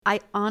I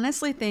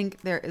honestly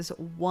think there is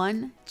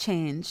one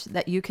change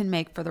that you can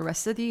make for the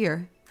rest of the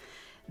year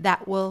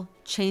that will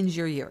change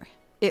your year.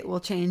 It will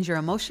change your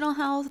emotional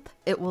health.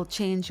 It will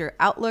change your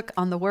outlook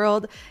on the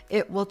world.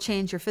 It will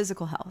change your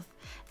physical health.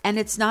 And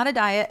it's not a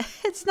diet.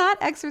 It's not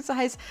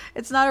exercise.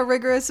 It's not a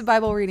rigorous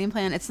Bible reading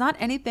plan. It's not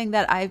anything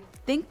that I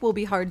think will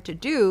be hard to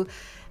do.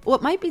 Well,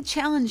 it might be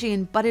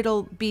challenging, but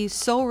it'll be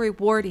so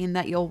rewarding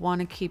that you'll want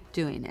to keep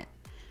doing it.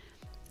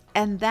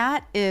 And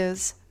that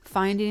is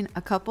finding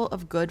a couple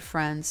of good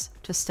friends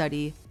to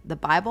study the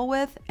Bible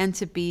with and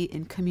to be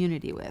in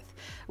community with.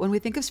 When we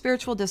think of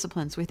spiritual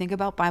disciplines, we think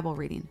about Bible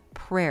reading,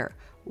 prayer,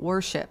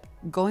 worship,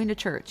 going to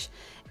church.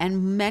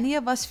 And many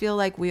of us feel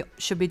like we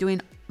should be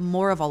doing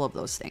more of all of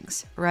those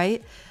things,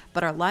 right?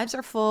 But our lives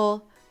are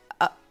full,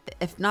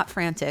 if not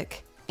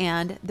frantic,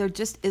 and there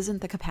just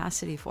isn't the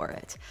capacity for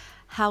it.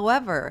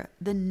 However,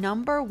 the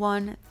number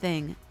one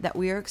thing that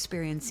we are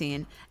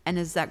experiencing and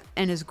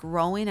is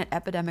growing at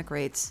epidemic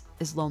rates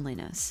is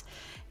loneliness.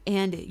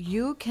 And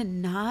you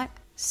cannot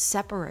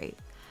separate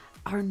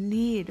our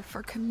need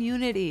for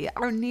community,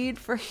 our need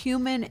for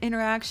human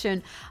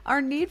interaction,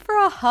 our need for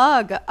a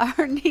hug,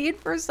 our need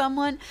for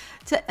someone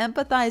to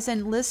empathize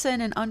and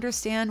listen and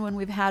understand when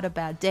we've had a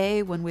bad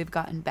day, when we've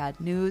gotten bad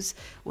news,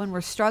 when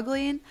we're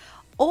struggling,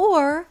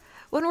 or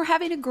when we're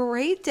having a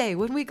great day,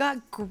 when we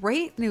got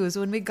great news,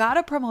 when we got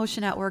a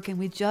promotion at work and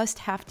we just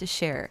have to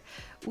share.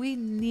 We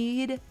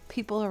need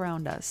people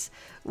around us.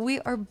 We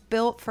are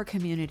built for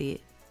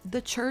community.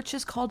 The church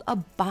is called a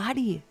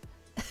body.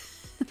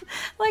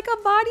 Like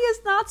a body is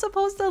not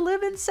supposed to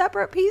live in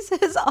separate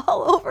pieces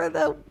all over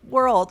the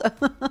world.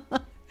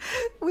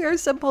 We are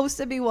supposed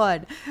to be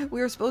one.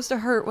 We are supposed to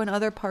hurt when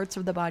other parts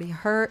of the body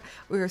hurt.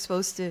 We are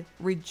supposed to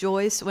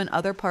rejoice when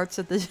other parts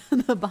of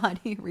the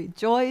body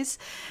rejoice.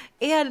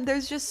 And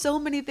there's just so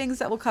many things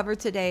that we'll cover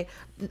today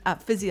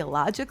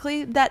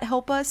physiologically that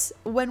help us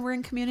when we're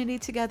in community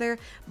together,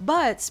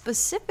 but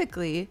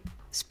specifically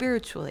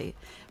spiritually.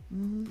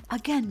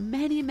 Again,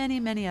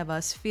 many of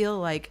us feel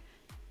like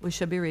we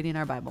should be reading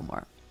our Bible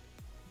more.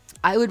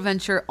 I would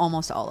venture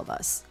almost all of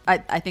us.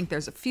 I think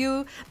there's a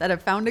few that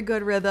have found a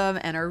good rhythm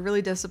and are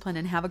really disciplined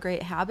and have a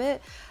great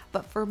habit.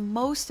 But for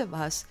most of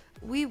us,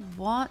 we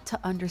want to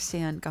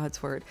understand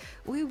God's word.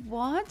 We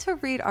want to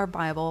read our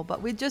Bible,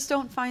 but we just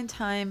don't find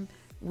time.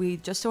 We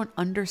just don't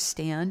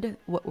understand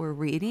what we're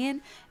reading.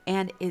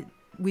 And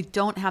we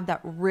don't have that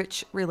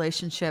rich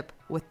relationship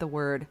with the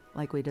word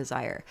like we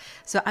desire.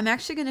 So I'm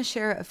actually going to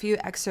share a few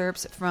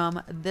excerpts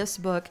from this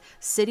book,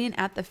 Sitting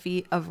at the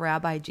Feet of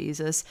Rabbi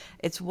Jesus.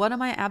 It's one of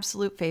my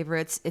absolute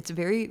favorites. It's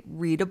very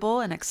readable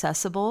and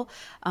accessible,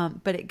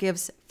 but it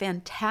gives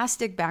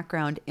fantastic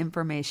background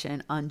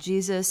information on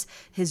Jesus,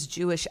 his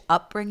Jewish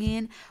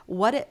upbringing,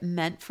 what it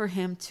meant for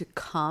him to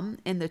come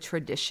in the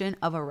tradition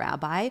of a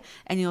rabbi.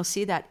 And you'll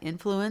see that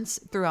influence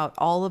throughout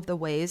all of the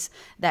ways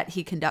that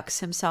he conducts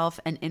himself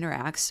and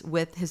interacts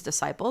with his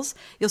disciples.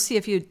 You'll see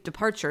a few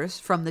departures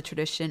from the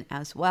tradition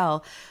as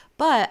well.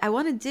 But I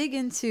want to dig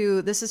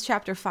into, this is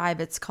chapter 5.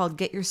 It's called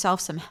Get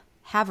Yourself Some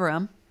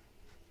Haverim.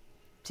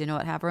 Do you know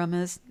what Haverim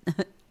is?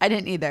 I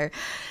didn't either.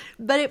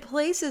 But it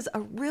places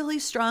a really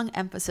strong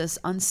emphasis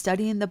on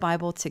studying the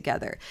Bible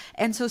together.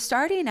 And so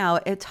starting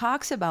out, it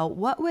talks about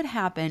what would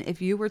happen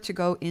if you were to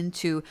go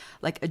into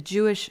like a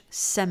Jewish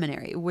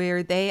seminary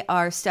where they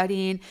are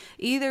studying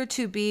either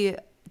to be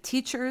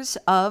teachers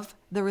of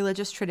the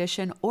religious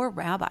tradition or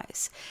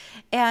rabbis.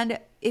 And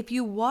if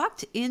you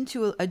walked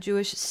into a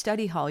Jewish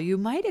study hall, you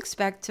might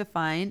expect to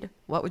find,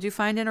 what would you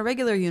find in a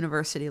regular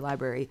university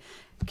library?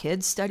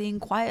 Kids studying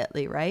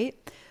quietly, right?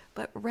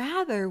 But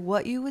rather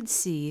what you would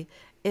see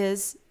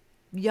is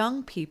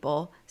young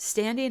people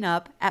standing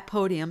up at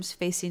podiums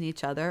facing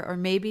each other, or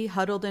maybe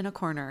huddled in a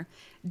corner,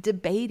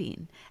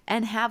 debating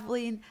and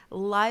having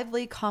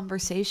lively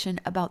conversation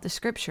about the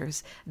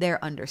scriptures,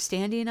 their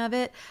understanding of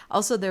it.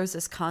 Also, there's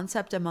this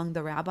concept among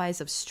the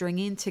rabbis of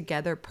stringing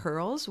together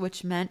pearls,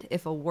 which meant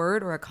if a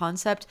word or a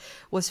concept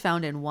was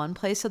found in one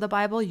place of the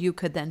Bible, you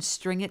could then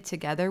string it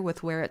together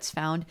with where it's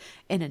found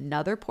in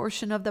another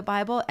portion of the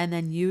Bible and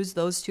then use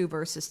those two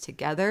verses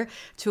together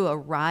to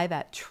arrive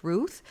at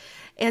truth.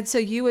 And so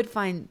you would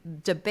find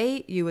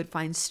debate, you would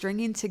find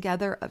stringing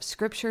together of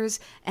scriptures,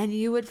 and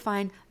you would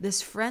find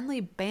this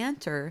friendly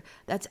banter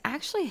that's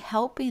actually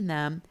helping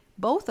them,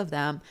 both of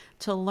them,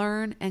 to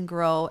learn and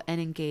grow and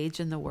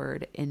engage in the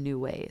word in new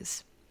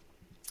ways.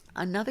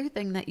 Another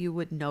thing that you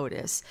would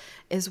notice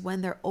is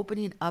when they're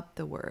opening up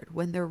the word,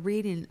 when they're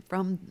reading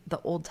from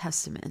the Old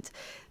Testament,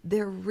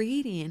 they're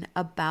reading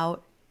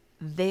about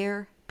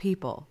their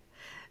people.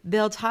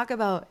 They'll talk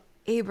about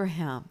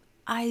Abraham,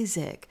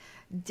 Isaac,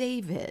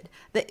 David,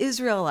 the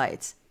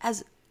Israelites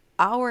as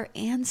our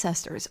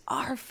ancestors,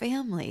 our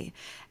family.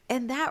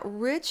 And that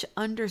rich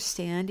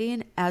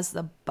understanding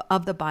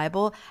of the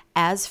Bible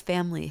as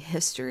family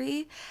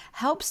history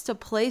helps to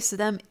place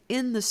them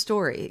in the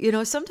story. You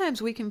know,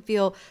 sometimes we can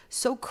feel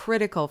so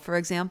critical, for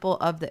example,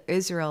 of the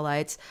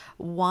Israelites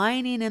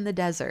whining in the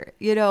desert.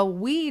 You know,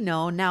 we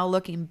know now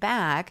looking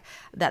back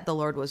that the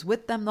Lord was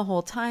with them the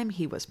whole time.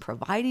 He was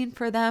providing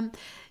for them.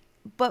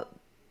 But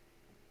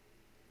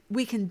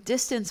we can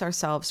distance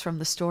ourselves from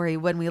the story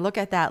when we look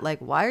at that, like,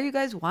 why are you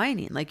guys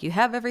whining? Like, you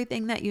have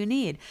everything that you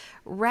need,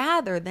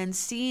 rather than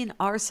seeing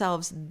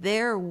ourselves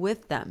there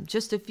with them,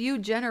 just a few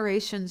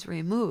generations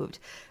removed.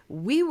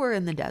 We were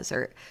in the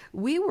desert.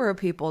 We were a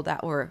people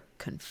that were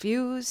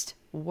confused,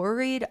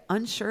 worried,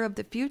 unsure of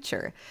the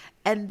future.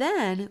 And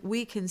then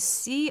we can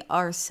see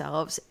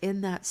ourselves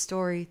in that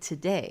story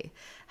today.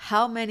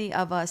 How many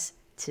of us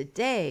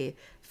today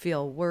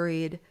feel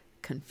worried,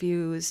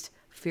 confused,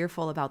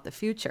 fearful about the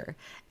future?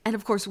 And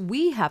of course,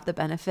 we have the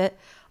benefit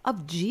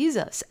of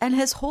Jesus and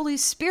his Holy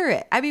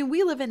Spirit. I mean,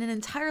 we live in an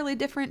entirely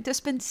different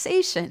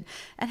dispensation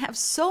and have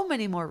so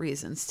many more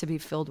reasons to be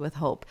filled with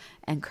hope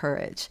and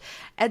courage.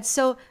 And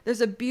so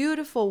there's a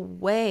beautiful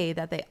way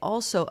that they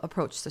also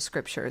approach the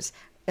scriptures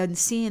and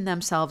seeing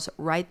themselves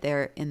right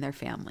there in their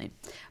family.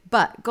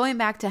 But going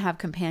back to have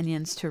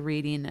companions to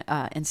reading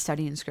and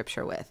studying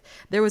scripture with,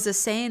 there was a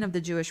saying of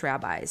the Jewish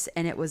rabbis,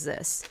 and it was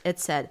this. It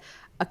said,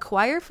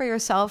 acquire for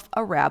yourself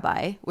a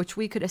rabbi, which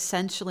we could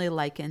essentially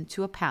liken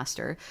to a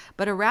pastor,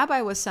 but a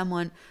rabbi was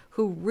someone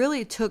who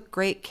really took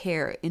great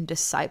care in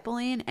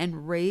discipling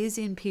and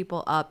raising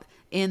people up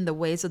in the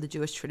ways of the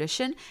Jewish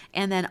tradition,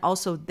 and then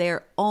also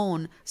their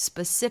own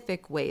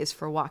specific ways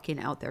for walking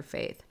out their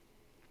faith.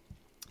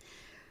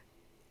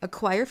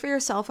 Acquire for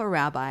yourself a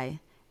rabbi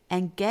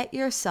and get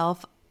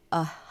yourself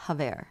a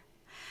haver.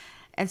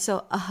 And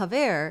so a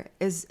haver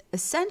is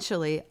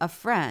essentially a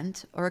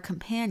friend or a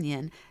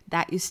companion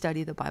that you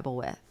study the Bible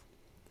with.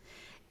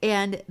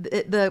 And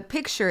the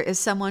picture is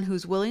someone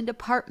who's willing to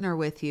partner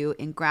with you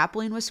in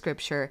grappling with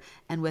scripture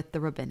and with the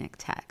rabbinic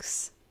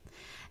texts.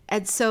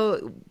 And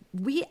so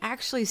we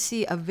actually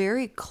see a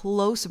very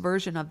close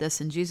version of this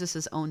in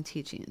Jesus' own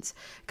teachings.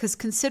 Because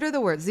consider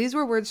the words. These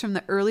were words from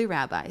the early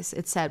rabbis.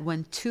 It said,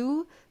 when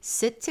two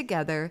sit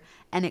together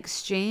and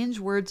exchange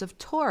words of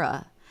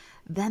Torah,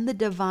 then the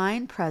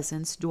divine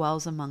presence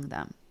dwells among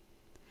them.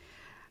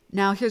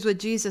 Now, here's what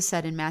Jesus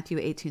said in Matthew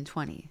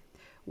 18:20.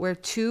 Where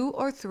two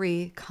or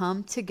three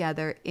come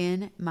together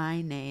in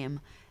my name,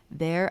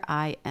 there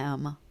I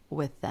am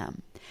with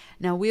them.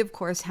 Now, we, of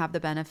course, have the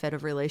benefit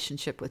of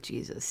relationship with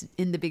Jesus.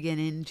 In the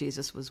beginning,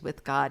 Jesus was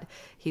with God.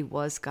 He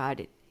was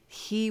God.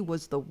 He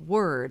was the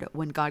Word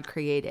when God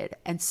created.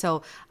 And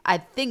so I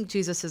think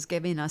Jesus is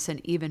giving us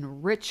an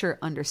even richer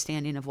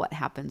understanding of what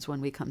happens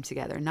when we come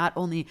together. Not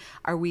only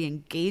are we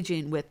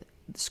engaging with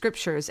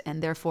scriptures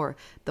and therefore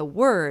the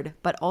Word,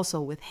 but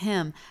also with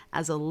Him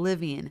as a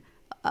living,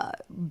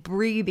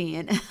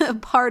 breathing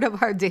part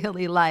of our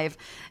daily life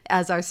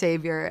as our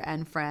Savior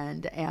and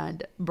friend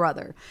and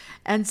brother.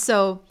 And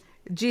so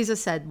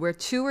Jesus said, where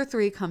two or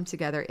three come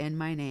together in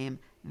my name,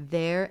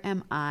 there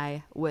am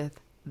I with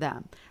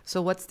them.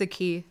 So what's the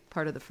key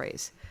part of the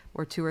phrase?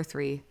 Where two or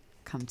three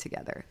come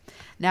together.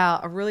 Now,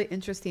 a really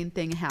interesting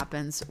thing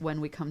happens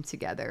when we come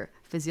together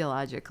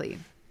physiologically.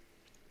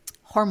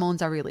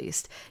 Hormones are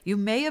released. You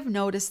may have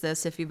noticed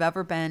this if you've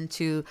ever been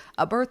to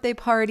a birthday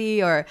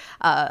party or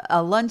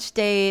a lunch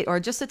date or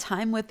just a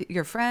time with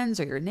your friends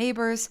or your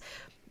neighbors.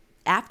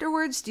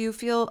 Afterwards, do you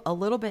feel a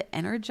little bit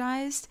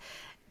energized?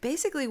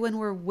 Basically, when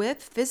we're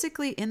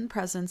physically in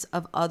presence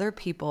of other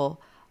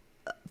people,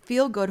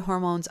 feel-good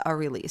hormones are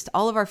released.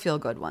 All of our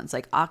feel-good ones,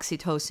 like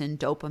oxytocin,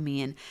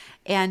 dopamine.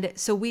 And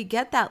so we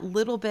get that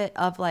little bit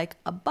of like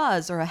a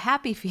buzz or a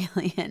happy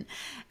feeling.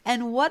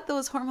 And what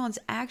those hormones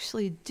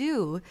actually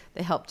do,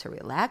 they help to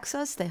relax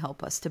us. They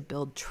help us to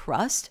build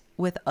trust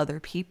with other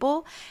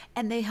people,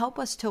 and they help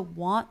us to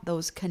want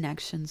those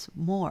connections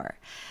more.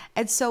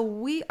 And so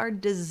we are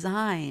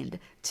designed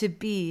to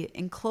be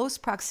in close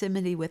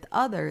proximity with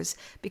others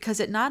because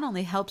it not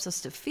only helps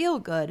us to feel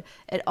good,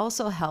 it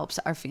also helps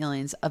our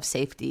feelings of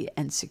safety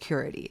and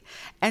security.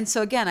 And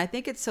so again, I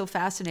think it's so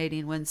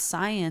fascinating when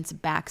science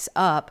backs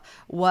up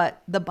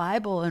what the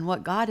Bible and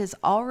what God has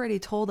already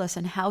told us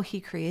and how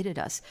He created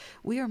us.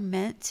 We are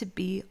meant to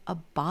be a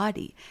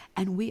body,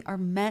 and we are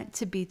meant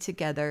to be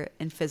together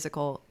in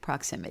physical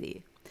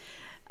proximity.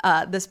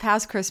 This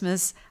past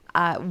Christmas,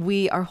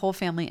 our whole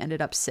family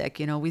ended up sick.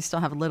 You know, we still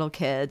have little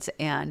kids,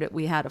 and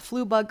we had a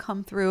flu bug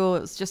come through.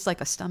 It was just like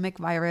a stomach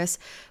virus,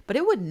 but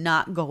it would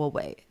not go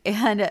away.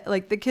 And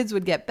like the kids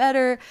would get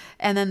better,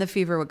 and then the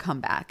fever would come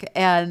back,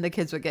 and the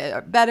kids would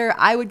get better.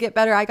 I would get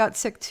better. I got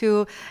sick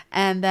too.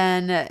 And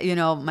then,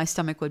 my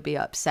stomach would be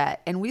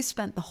upset. And we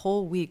spent the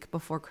whole week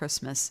before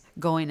Christmas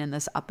going in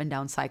this up and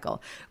down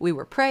cycle. We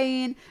were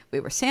praying, we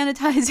were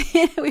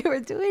sanitizing, we were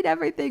doing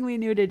everything we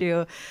knew to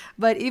do.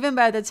 But even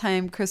by the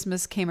time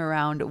Christmas came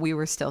around, we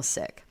were still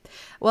sick.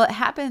 Well, it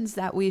happens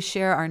that we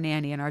share our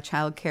nanny and our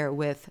childcare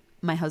with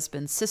my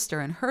husband's sister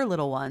and her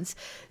little ones.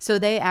 So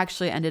they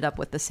actually ended up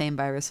with the same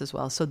virus as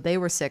well. So they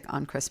were sick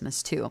on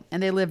Christmas too.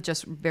 And they lived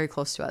just very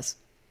close to us.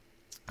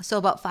 So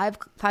about 5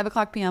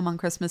 o'clock p.m. on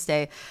Christmas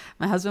Day,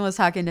 my husband was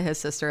talking to his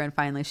sister, and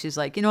finally she's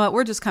like, you know what,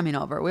 we're just coming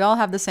over. We all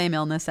have the same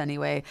illness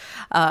anyway.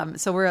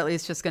 So we're at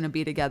least just going to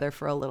be together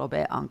for a little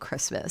bit on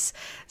Christmas.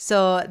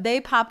 So they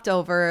popped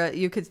over.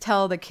 You could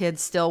tell the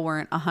kids still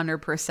weren't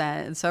 100%.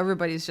 And so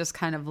everybody's just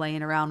kind of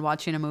laying around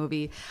watching a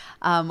movie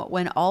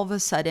when all of a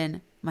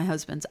sudden my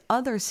husband's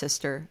other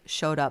sister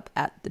showed up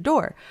at the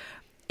door.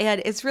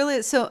 And it's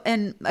really so,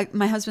 and like,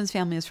 my husband's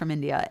family is from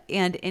India,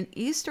 and in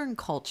Eastern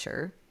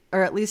culture,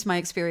 or at least my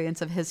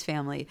experience of his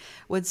family,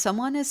 when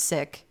someone is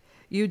sick,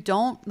 you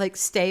don't like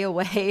stay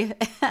away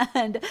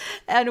and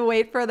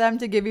wait for them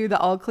to give you the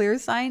all clear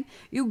sign.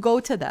 You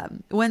go to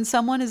them. When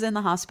someone is in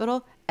the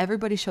hospital,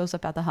 everybody shows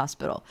up at the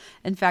hospital.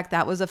 In fact,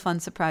 that was a fun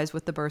surprise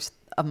with the birth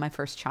of my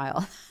first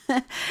child.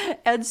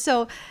 And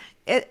so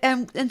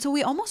and so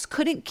we almost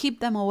couldn't keep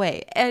them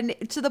away. And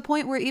to the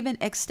point where even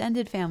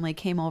extended family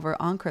came over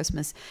on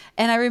Christmas.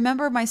 And I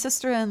remember my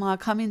sister-in-law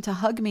coming to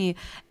hug me,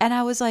 and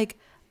I was like,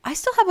 I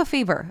still have a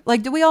fever.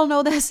 Like, do we all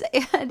know this?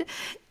 And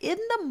in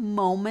the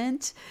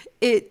moment,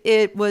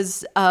 it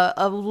was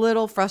a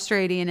little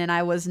frustrating, and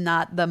I was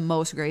not the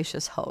most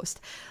gracious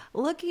host.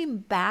 Looking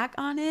back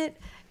on it,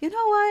 you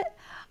know what?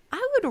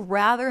 I would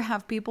rather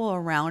have people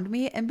around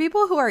me, and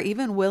people who are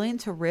even willing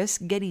to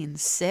risk getting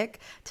sick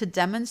to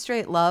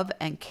demonstrate love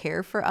and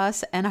care for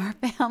us and our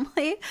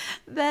family.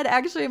 That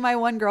actually, my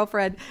one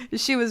girlfriend,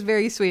 she was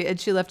very sweet, and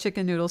she left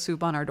chicken noodle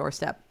soup on our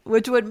doorstep,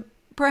 which would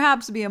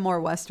perhaps be a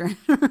more Western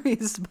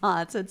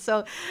response. And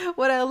so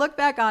when I look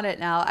back on it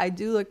now, I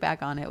do look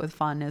back on it with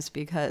fondness,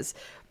 because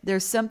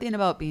there's something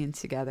about being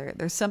together.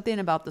 There's something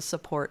about the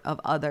support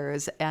of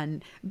others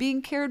and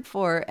being cared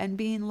for and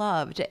being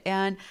loved.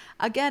 And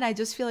again, I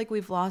just feel like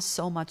we've lost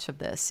so much of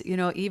this. You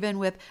know, even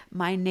with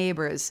my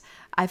neighbors,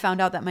 I found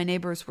out that my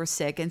neighbors were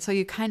sick. And so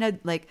you kind of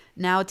like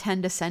now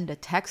tend to send a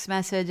text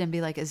message and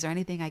be like, is there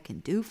anything I can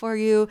do for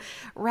you?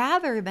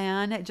 Rather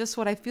than just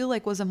what I feel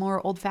like was a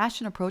more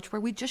old-fashioned approach where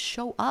we just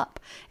show up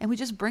and we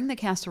just bring the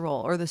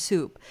casserole or the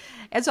soup.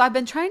 And so I've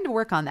been trying to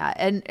work on that.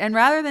 And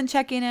rather than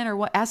checking in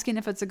or asking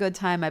if it's a good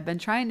time, I've been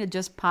trying to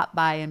just pop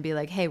by and be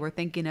like, hey, we're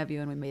thinking of you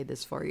and we made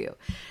this for you.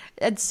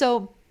 And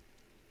so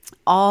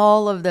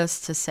all of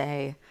this to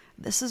say,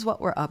 this is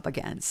what we're up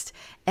against.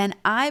 And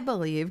I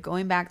believe,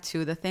 going back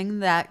to the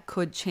thing that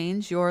could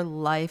change your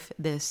life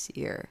this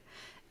year,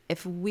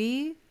 if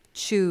we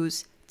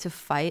choose to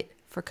fight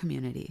for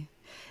community,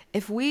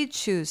 if we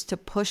choose to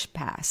push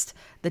past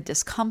the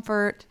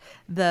discomfort,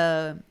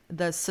 the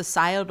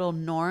societal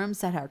norms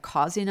that are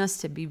causing us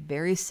to be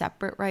very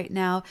separate right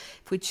now,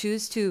 if we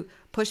choose to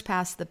push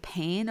past the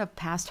pain of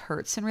past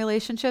hurts in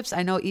relationships.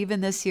 I know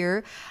even this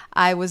year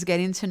I was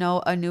getting to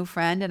know a new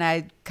friend, and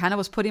I kind of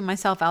was putting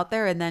myself out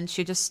there, and then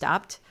she just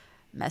stopped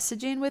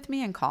messaging with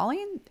me and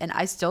calling, and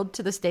I still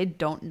to this day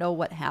don't know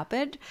what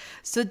happened.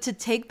 So to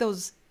take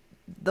those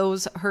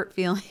hurt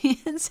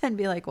feelings and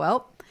be like,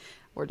 well,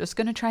 we're just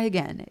going to try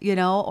again, you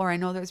know. Or I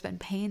know there's been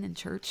pain in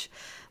church.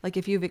 Like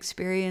if you've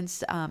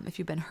experienced, if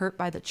you've been hurt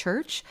by the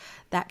church,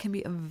 that can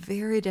be a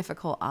very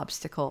difficult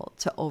obstacle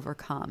to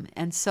overcome.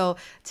 And so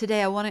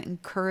today I want to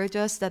encourage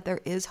us that there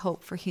is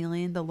hope for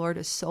healing. The Lord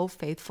is so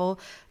faithful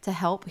to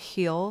help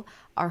heal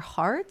our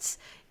hearts,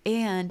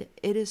 and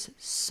it is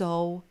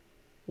so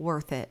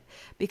worth it.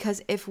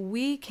 Because if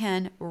we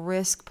can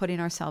risk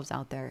putting ourselves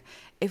out there,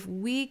 if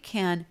we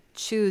can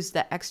choose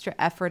the extra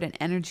effort and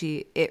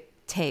energy it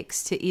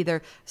takes to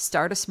either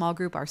start a small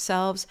group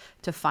ourselves,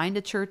 to find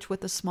a church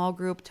with a small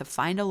group, to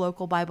find a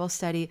local Bible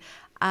study,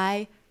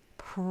 I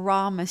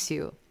promise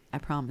you,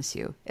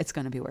 it's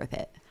going to be worth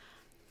it.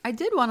 I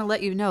did want to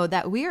let you know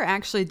that we are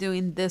actually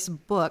doing this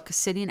book,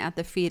 Sitting at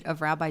the Feet of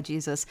Rabbi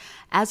Jesus,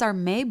 as our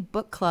May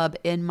book club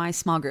in my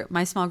small group.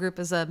 My small group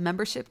is a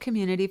membership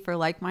community for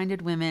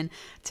like-minded women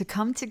to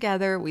come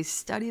together. We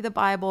study the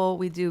Bible.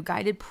 We do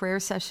guided prayer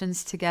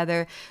sessions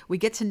together. We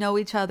get to know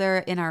each other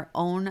in our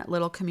own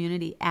little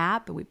community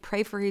app. We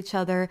pray for each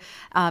other.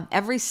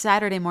 Every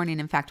Saturday morning,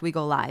 in fact, we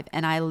go live,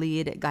 and I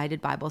lead guided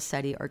Bible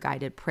study or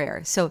guided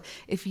prayer. So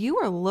if you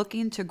are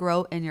looking to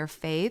grow in your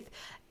faith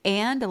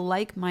and a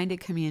like-minded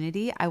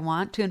community, I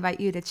want to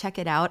invite you to check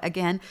it out.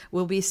 Again,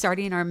 we'll be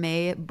starting our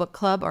May book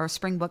club, or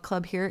spring book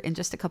club, here in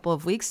just a couple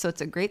of weeks. So it's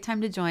a great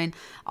time to join.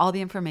 All the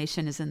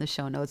information is in the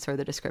show notes or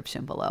the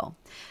description below.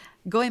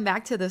 Going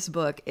back to this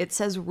book, it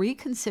says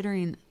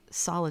reconsidering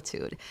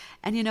solitude.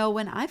 And you know,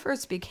 when I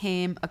first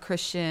became a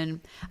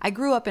Christian, I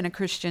grew up in a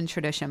Christian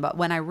tradition, but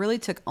when I really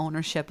took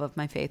ownership of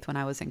my faith when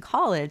I was in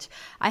college,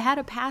 I had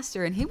a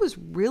pastor, and he was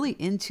really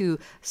into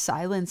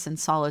silence and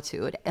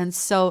solitude. And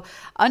so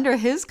under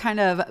his kind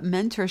of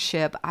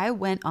mentorship, I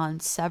went on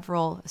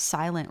several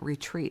silent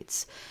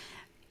retreats.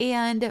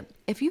 And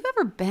if you've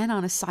ever been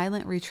on a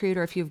silent retreat,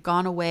 or if you've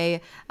gone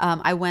away,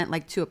 I went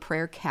like to a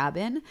prayer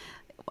cabin,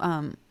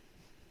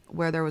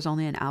 where there was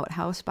only an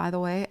outhouse, by the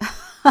way.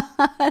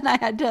 And I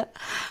had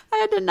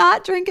to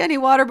not drink any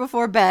water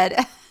before bed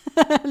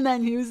and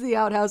then use the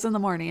outhouse in the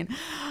morning.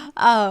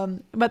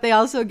 But they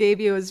also gave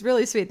you, it was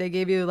really sweet, they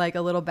gave you like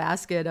a little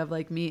basket of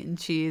like meat and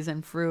cheese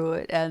and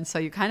fruit. And so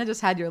you kind of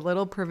just had your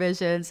little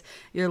provisions,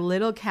 your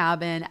little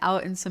cabin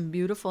out in some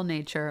beautiful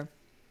nature.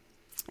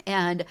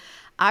 And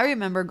I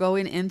remember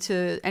going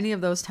into any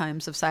of those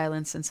times of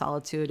silence and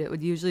solitude, it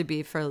would usually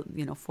be for,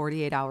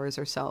 48 hours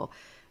or so.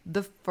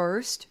 The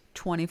first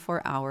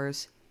 24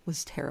 hours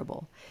was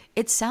terrible.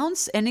 It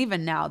sounds, and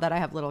even now that I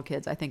have little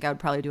kids, I think I would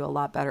probably do a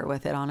lot better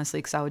with it, honestly,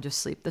 because I would just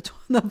sleep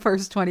the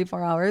first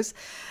 24 hours.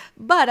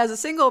 But as a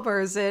single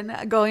person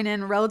going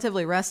in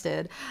relatively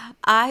rested,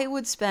 I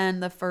would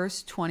spend the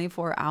first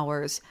 24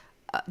 hours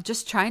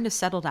just trying to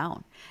settle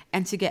down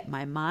and to get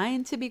my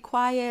mind to be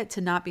quiet,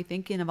 to not be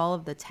thinking of all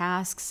of the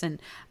tasks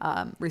and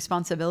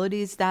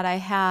responsibilities that I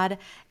had,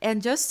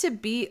 and just to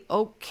be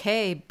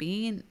okay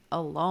being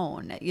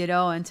alone,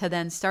 and to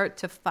then start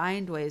to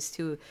find ways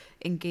to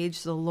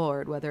engage the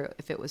Lord, whether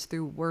if it was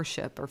through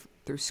worship or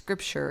through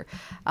scripture,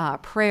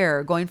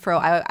 prayer, going for,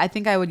 I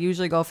think I would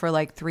usually go for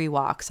like 3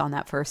 walks on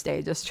that first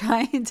day, just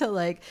trying to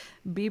like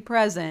be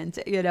present,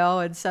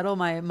 and settle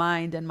my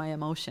mind and my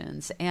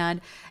emotions.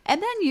 And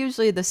then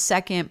usually the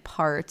second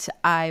part,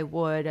 I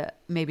would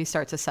maybe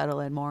start to settle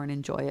in more and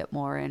enjoy it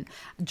more and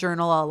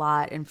journal a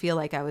lot and feel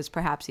like I was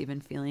perhaps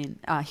even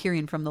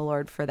hearing from the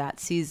Lord for that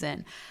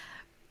season.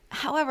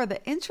 However,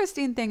 the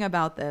interesting thing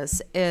about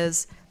this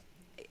is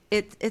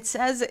it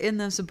says in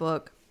this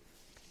book,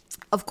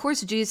 of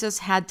course, Jesus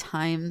had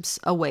times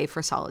away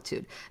for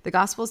solitude. The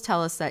Gospels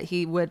tell us that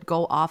he would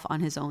go off on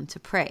his own to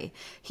pray.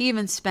 He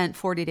even spent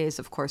 40 days,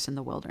 of course, in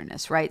the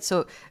wilderness, right?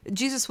 So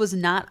Jesus was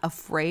not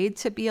afraid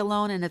to be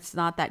alone, and it's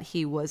not that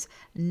he was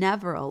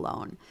never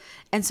alone.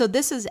 And so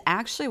this is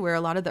actually where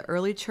a lot of the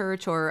early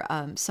church or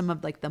some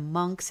of like the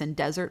monks and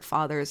desert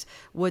fathers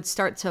would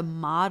start to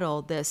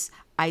model this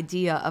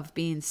idea of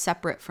being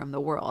separate from the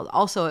world.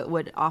 Also, it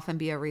would often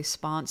be a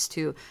response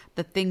to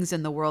the things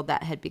in the world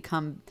that had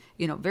become,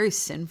 very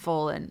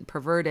sinful and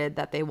perverted,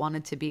 that they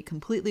wanted to be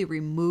completely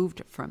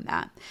removed from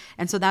that.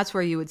 And so that's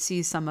where you would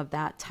see some of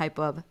that type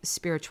of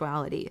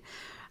spirituality.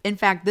 In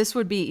fact, this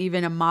would be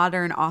even a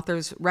modern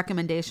author's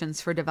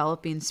recommendations for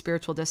developing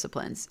spiritual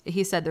disciplines.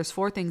 He said there's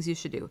 4 things you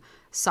should do: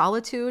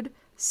 solitude,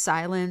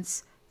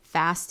 silence,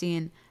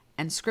 fasting,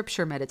 and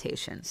scripture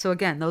meditation. So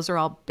again, those are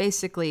all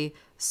basically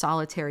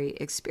solitary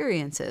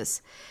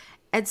experiences.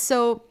 And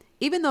so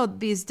even though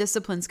these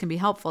disciplines can be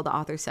helpful, the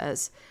author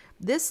says,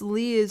 this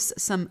leaves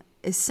some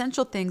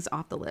essential things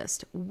off the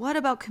list. What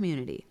about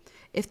community?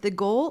 If the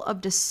goal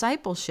of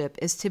discipleship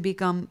is to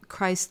become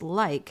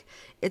Christ-like,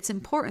 it's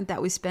important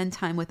that we spend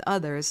time with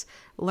others,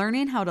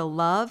 learning how to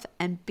love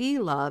and be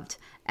loved,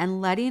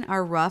 and letting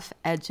our rough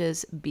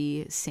edges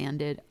be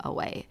sanded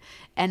away.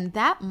 And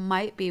that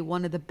might be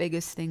one of the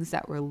biggest things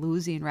that we're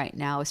losing right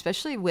now,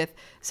 especially with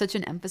such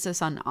an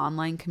emphasis on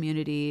online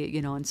community,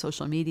 and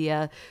social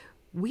media.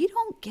 We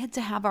don't get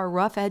to have our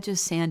rough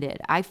edges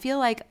sanded. I feel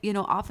like,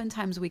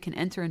 oftentimes we can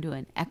enter into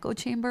an echo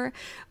chamber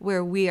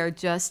where we are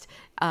just,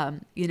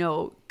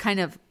 kind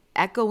of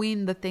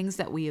echoing the things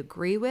that we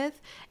agree with.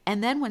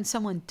 And then when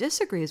someone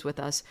disagrees with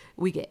us,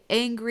 we get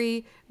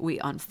angry, we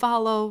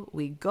unfollow,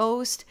 we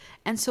ghost.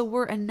 And so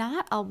we're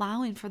not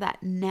allowing for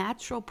that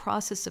natural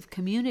process of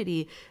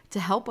community to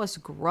help us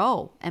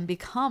grow and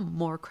become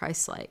more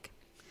Christ-like.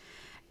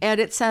 And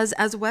it says,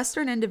 as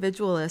Western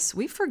individualists,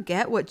 we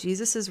forget what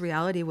Jesus's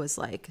reality was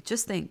like.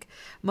 Just think,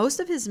 most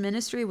of his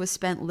ministry was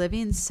spent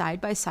living side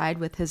by side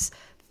with his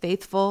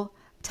faithful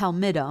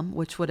Talmidim,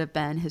 which would have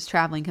been his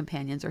traveling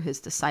companions or his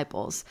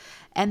disciples.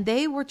 And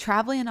they were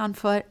traveling on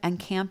foot and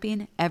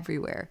camping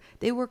everywhere.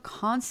 They were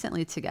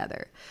constantly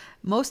together.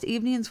 Most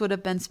evenings would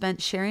have been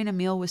spent sharing a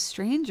meal with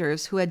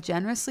strangers who had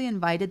generously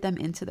invited them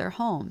into their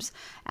homes,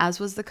 as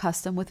was the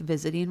custom with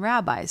visiting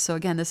rabbis. So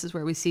again, this is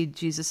where we see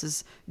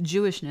Jesus's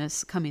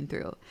Jewishness coming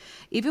through.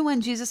 Even when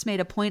Jesus made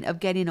a point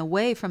of getting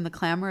away from the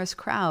clamorous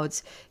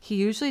crowds, he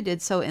usually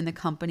did so in the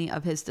company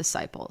of his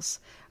disciples.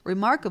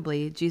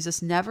 Remarkably,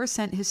 Jesus never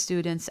sent his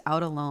students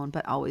out alone,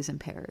 but always in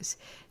pairs.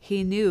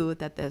 He knew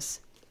that this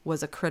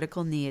was a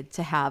critical need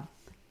to have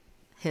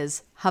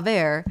his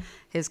haver,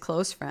 his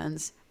close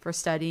friends, for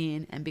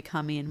studying and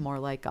becoming more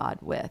like God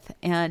with.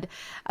 And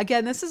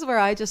again, this is where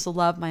I just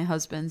love my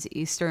husband's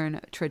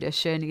Eastern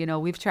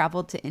tradition. We've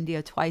traveled to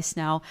India twice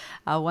now,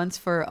 once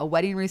for a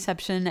wedding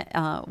reception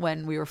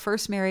when we were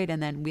first married,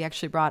 and then we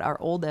actually brought our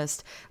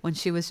oldest when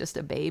she was just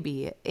a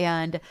baby.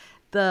 And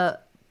the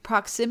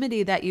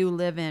proximity that you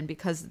live in,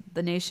 because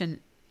the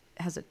nation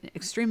has an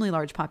extremely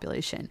large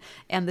population,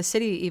 and the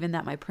city even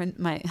that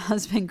my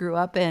husband grew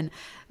up in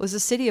was a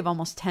city of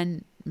almost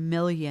 10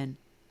 million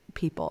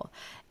people.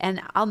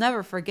 And I'll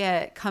never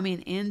forget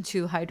coming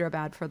into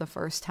Hyderabad for the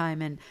first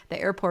time, and the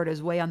airport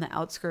is way on the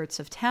outskirts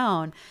of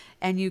town,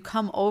 and you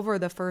come over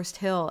the first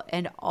hill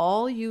and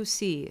all you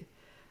see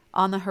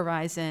on the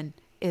horizon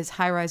is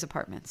high-rise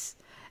apartments,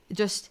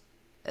 just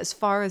as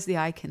far as the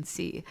eye can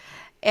see.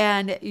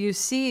 And you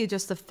see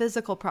just the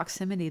physical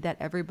proximity that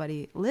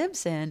everybody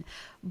lives in.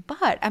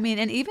 But and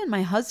even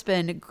my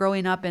husband,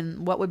 growing up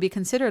in what would be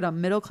considered a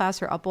middle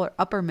class or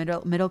upper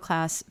middle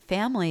class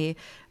family,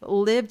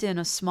 lived in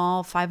a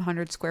small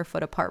 500 square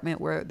foot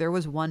apartment where there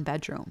was 1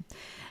 bedroom.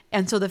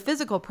 And so the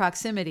physical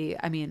proximity,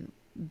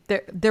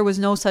 there was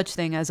no such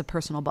thing as a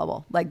personal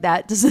bubble. Like,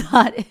 that does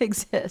not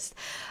exist.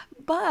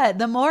 But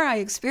the more I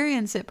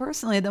experience it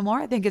personally, the more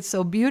I think it's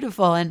so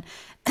beautiful. And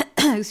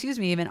excuse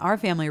me, even our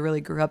family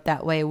really grew up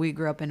that way. We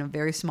grew up in a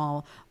very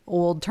small,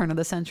 old turn of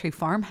the century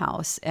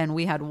farmhouse, and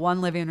we had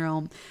one living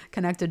room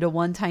connected to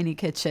one tiny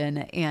kitchen,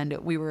 and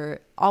we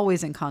were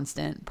always in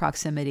constant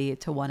proximity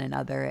to one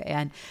another.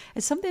 And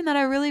it's something that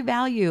I really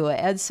value.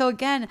 And so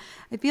again,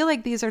 I feel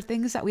like these are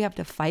things that we have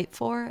to fight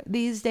for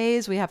these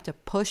days. We have to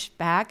push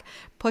back,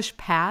 push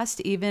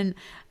past even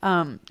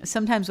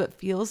sometimes what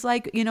feels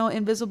like,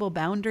 invisible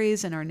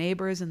boundaries in our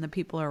neighbors and the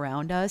people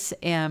around us.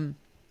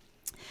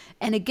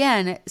 And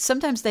again,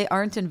 sometimes they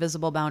aren't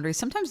invisible boundaries.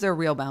 Sometimes they're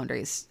real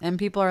boundaries. And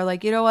people are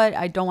like, you know what?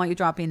 I don't want you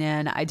dropping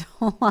in. I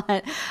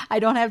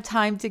don't have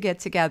time to get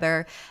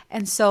together.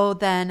 And so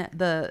then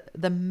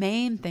the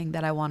main thing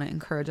that I want to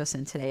encourage us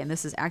in today, and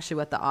this is actually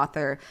what the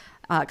author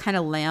kind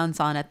of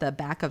lands on at the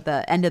back of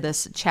the end of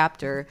this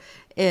chapter,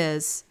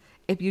 is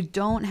if you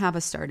don't have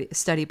a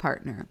study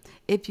partner,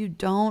 if you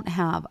don't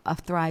have a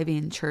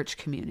thriving church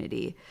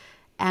community,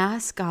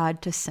 ask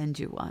God to send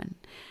you one.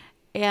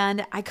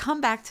 And I come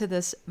back to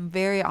this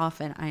very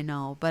often, I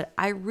know, but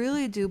I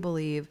really do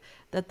believe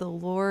that the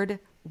Lord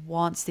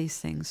wants these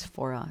things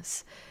for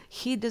us.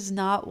 He does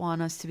not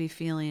want us to be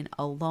feeling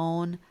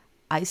alone,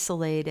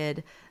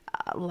 isolated,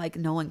 like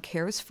no one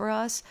cares for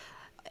us,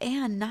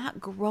 and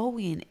not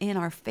growing in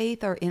our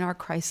faith or in our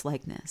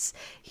Christ-likeness.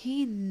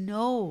 He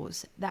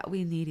knows that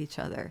we need each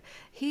other.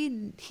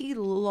 He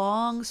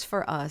longs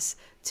for us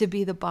to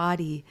be the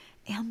body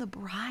and the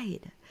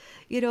bride.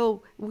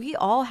 We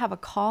all have a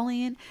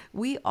calling.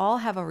 We all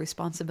have a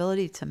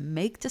responsibility to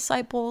make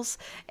disciples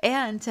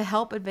and to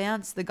help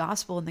advance the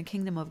gospel and the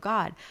kingdom of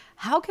God.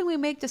 How can we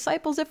make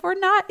disciples if we're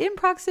not in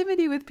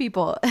proximity with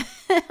people?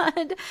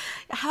 And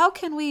how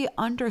can we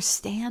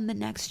understand the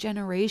next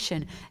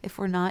generation if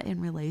we're not in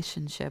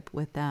relationship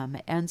with them?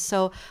 And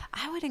so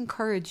I would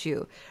encourage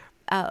you,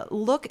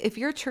 look, if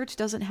your church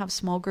doesn't have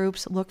small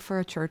groups, look for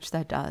a church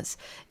that does.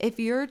 If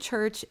your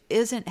church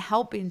isn't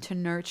helping to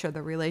nurture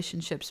the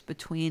relationships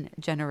between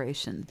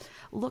generations,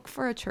 look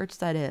for a church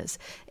that is.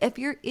 If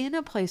you're in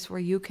a place where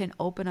you can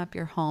open up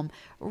your home,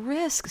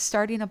 risk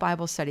starting a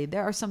Bible study.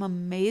 There are some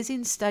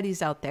amazing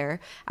studies out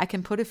there. I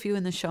can put a few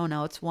in the show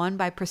notes. One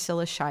by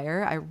Priscilla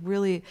Shirer.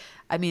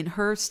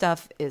 Her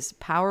stuff is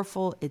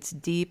powerful. It's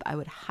deep. I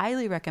would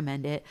highly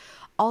recommend it.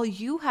 All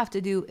you have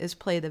to do is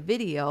play the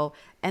video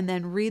and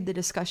then read the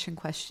discussion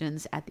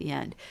questions at the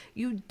end.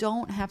 You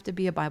don't have to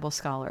be a Bible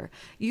scholar.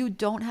 You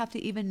don't have to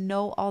even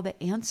know all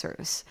the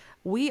answers.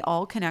 We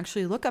all can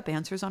actually look up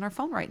answers on our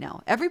phone right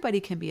now. Everybody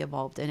can be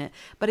involved in it.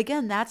 But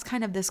again, that's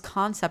kind of this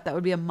concept that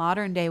would be a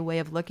modern day way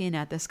of looking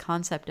at this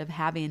concept of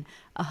having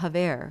a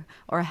haver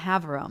or a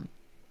haverum.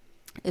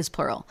 Is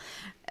plural.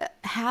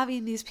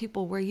 Having these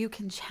people where you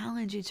can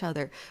challenge each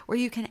other, where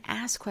you can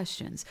ask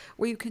questions,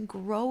 where you can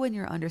grow in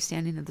your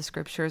understanding of the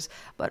scriptures,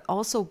 but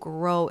also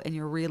grow in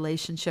your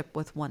relationship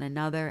with one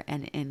another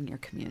and in your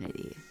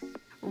community.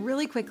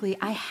 Really quickly,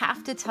 I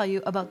have to tell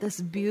you about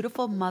this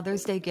beautiful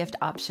Mother's Day gift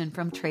option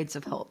from Trades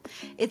of Hope.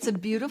 It's a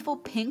beautiful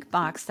pink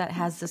box that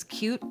has this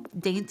cute,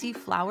 dainty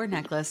flower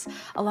necklace,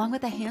 along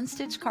with a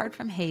hand-stitched card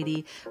from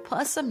Haiti,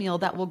 plus a meal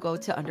that will go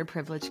to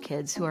underprivileged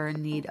kids who are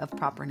in need of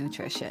proper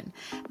nutrition.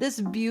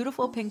 This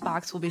beautiful pink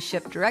box will be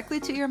shipped directly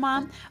to your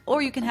mom,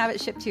 or you can have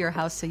it shipped to your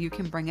house so you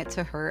can bring it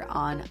to her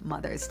on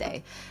Mother's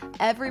Day.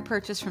 Every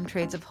purchase from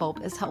Trades of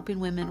Hope is helping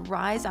women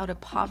rise out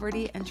of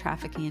poverty and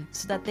trafficking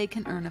so that they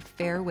can earn a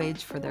fair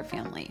wage for their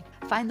family.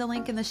 Find the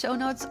link in the show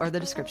notes or the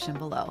description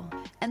below.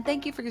 And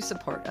thank you for your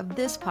support of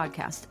this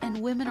podcast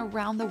and women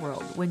around the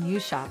world when you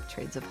shop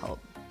Trades of Hope.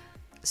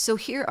 So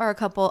here are a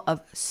couple of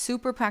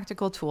super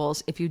practical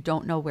tools if you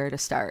don't know where to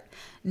start.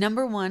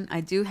 Number one, I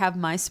do have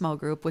my small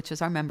group, which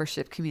is our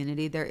membership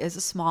community. There is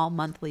a small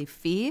monthly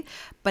fee,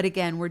 but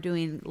again, we're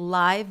doing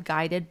live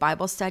guided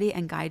Bible study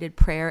and guided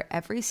prayer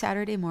every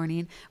Saturday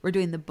morning. We're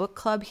doing the book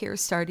club here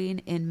starting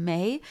in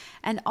May.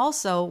 And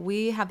also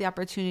we have the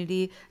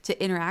opportunity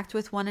to interact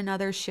with one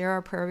another, share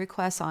our prayer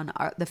requests on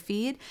the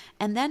feed,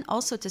 and then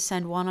also to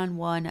send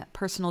one-on-one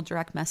personal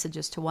direct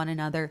messages to one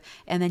another.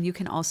 And then you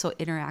can also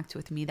interact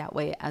with me that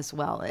way as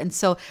well. And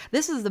so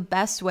this is the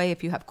best way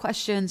if you have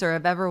questions or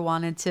have ever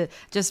wanted to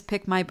just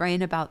pick my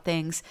brain about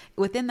things.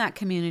 Within that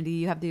community,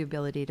 you have the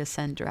ability to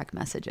send direct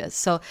messages.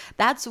 So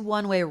that's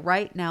one way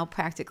right now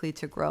practically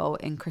to grow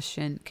in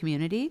Christian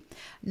community.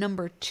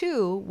 Number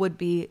two would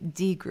be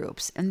D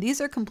groups, and these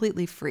are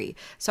completely free.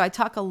 So I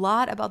talk a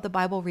lot about the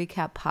Bible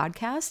Recap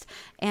podcast,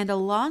 and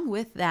along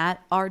with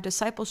that are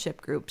discipleship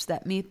groups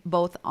that meet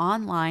both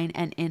online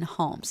and in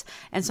homes.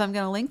 And so I'm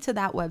going to link to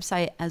that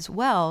website as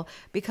well,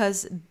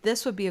 because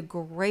this would be a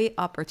great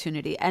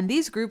opportunity. And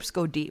these groups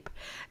go deep.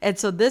 And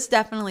so this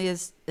definitely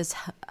is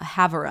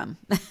haverum.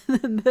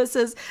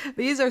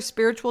 These are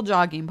spiritual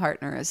jogging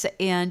partners.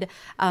 And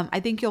I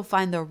think you'll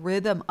find the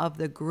rhythm of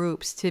the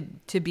groups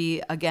to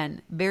be,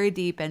 again, very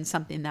deep and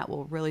something that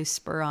will really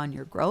spur on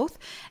your growth.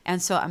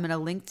 And so I'm going to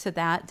link to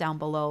that down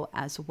below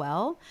as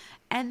well.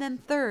 And then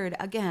third,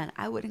 again,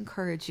 I would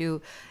encourage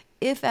you,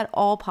 if at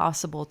all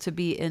possible, to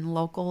be in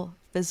local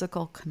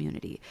physical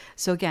community.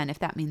 So again, if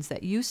that means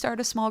that you start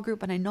a small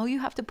group, and I know you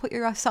have to put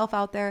yourself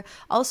out there.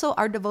 Also,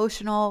 our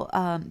devotional,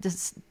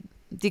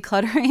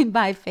 Decluttering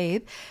by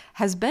Faith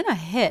has been a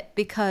hit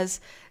because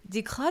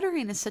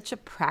decluttering is such a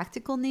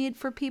practical need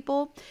for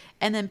people.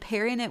 And then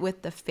pairing it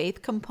with the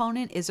faith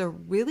component is a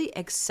really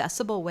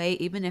accessible way,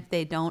 even if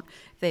they don't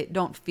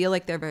feel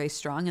like they're very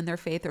strong in their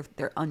faith or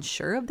they're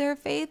unsure of their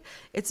faith.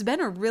 It's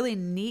been a really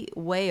neat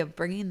way of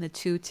bringing the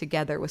two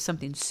together with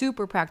something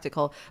super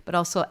practical, but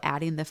also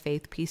adding the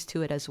faith piece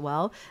to it as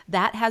well.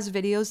 That has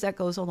videos that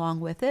goes along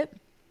with it.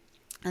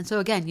 And so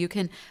again, you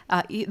can,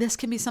 this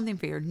can be something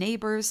for your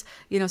neighbors,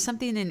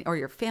 something or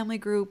your family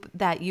group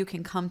that you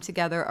can come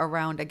together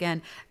around,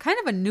 again, kind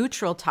of a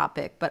neutral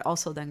topic, but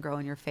also then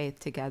growing your faith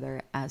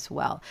together as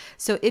well.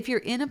 So if you're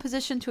in a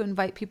position to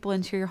invite people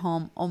into your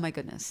home, oh my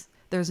goodness,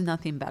 there's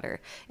nothing better.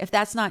 If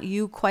that's not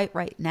you quite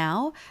right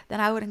now, then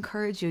I would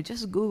encourage you,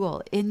 just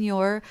Google in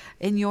your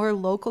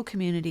local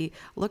community,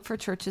 look for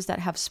churches that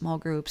have small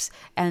groups.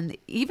 And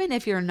even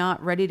if you're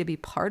not ready to be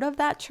part of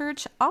that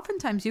church,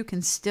 oftentimes you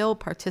can still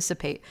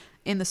participate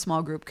in the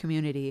small group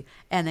community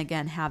and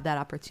again, have that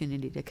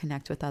opportunity to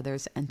connect with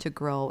others and to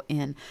grow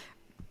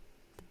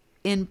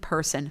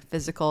in-person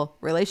physical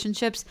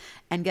relationships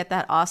and get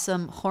that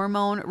awesome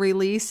hormone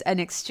release and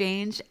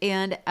exchange.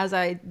 And as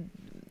I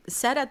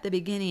said at the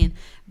beginning,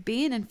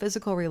 being in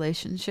physical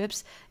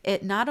relationships,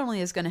 it not only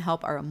is going to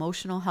help our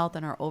emotional health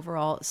and our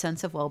overall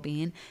sense of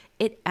well-being,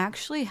 it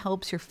actually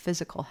helps your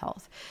physical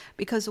health.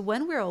 Because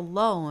when we're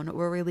alone,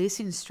 we're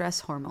releasing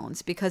stress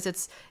hormones because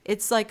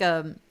it's like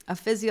a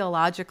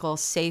physiological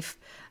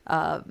safekeeping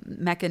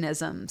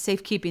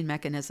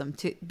mechanism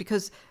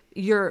because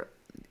you're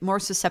more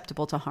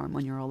susceptible to harm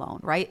when you're alone,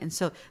 right? And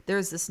so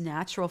there's this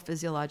natural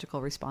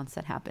physiological response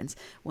that happens.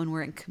 When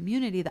we're in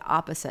community, the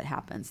opposite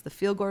happens. The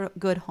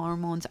feel-good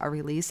hormones are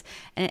released,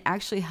 and it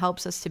actually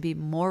helps us to be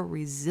more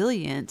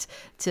resilient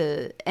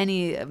to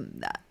any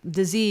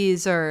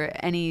disease or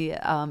any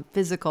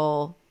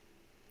physical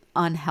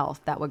unhealth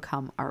that would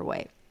come our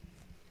way.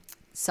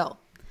 So,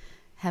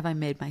 have I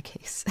made my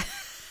case?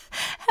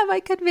 Have I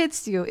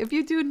convinced you? If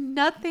you do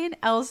nothing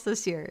else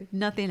this year,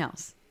 nothing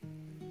else,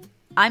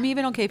 I'm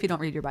even okay if you don't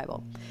read your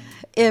Bible.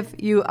 If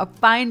you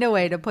find a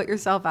way to put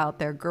yourself out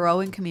there, grow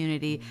in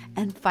community,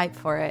 and fight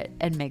for it,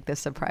 and make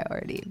this a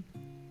priority.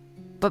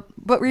 But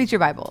read your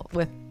Bible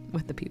with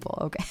the people,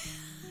 okay?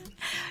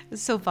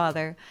 So,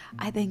 Father,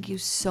 I thank you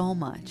so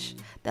much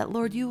that,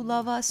 Lord, you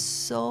love us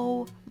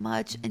so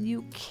much and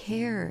you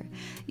care.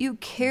 You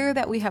care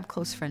that we have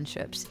close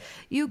friendships.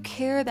 You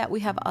care that we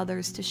have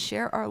others to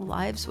share our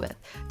lives with,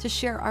 to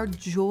share our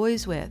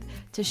joys with,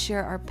 to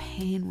share our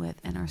pain with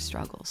and our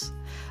struggles.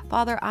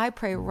 Father, I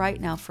pray right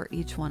now for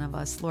each one of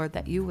us, Lord,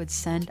 that you would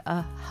send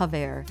a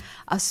haver,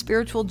 a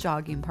spiritual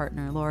jogging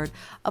partner, Lord,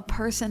 a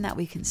person that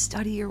we can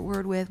study your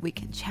word with, we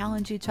can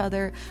challenge each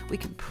other, we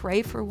can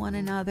pray for one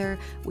another,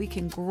 we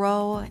can grow,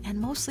 and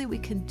mostly we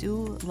can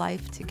do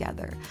life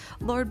together.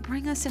 Lord,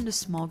 bring us into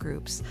small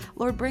groups.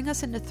 Lord, bring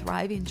us into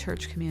thriving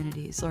church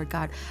communities. Lord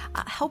God,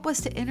 help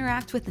us to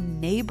interact with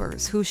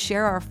neighbors who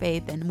share our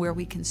faith and where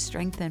we can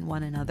strengthen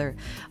one another.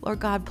 Lord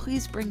God,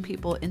 please bring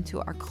people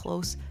into our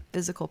close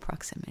physical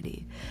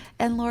proximity.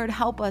 And Lord,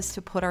 help us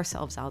to put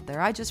ourselves out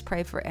there. I just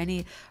pray for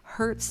any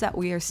hurts that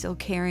we are still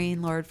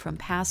carrying, Lord, from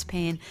past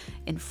pain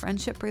in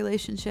friendship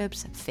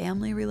relationships,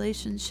 family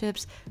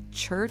relationships,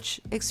 church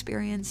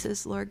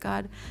experiences, Lord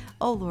God.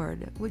 Oh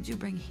Lord, would you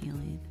bring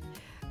healing?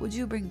 Would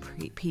you bring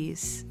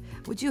peace?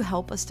 Would you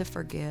help us to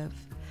forgive?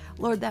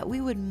 Lord, that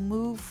we would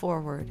move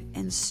forward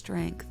in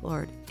strength,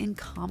 Lord, in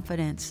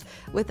confidence,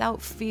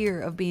 without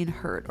fear of being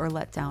hurt or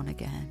let down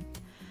again.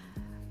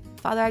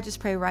 Father, I just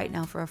pray right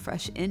now for a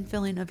fresh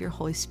infilling of your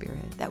Holy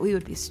Spirit, that we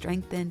would be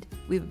strengthened,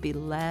 we would be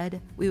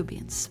led, we would be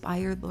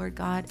inspired, Lord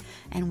God,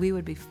 and we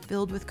would be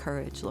filled with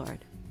courage, Lord.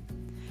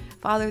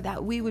 Father,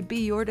 that we would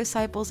be your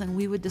disciples and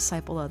we would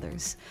disciple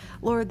others.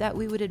 Lord, that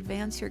we would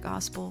advance your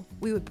gospel,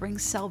 we would bring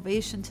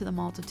salvation to the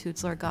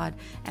multitudes, Lord God,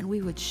 and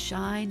we would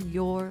shine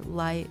your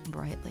light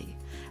brightly.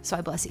 So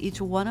I bless each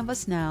one of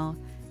us now,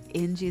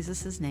 in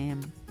Jesus'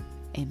 name,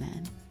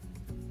 amen.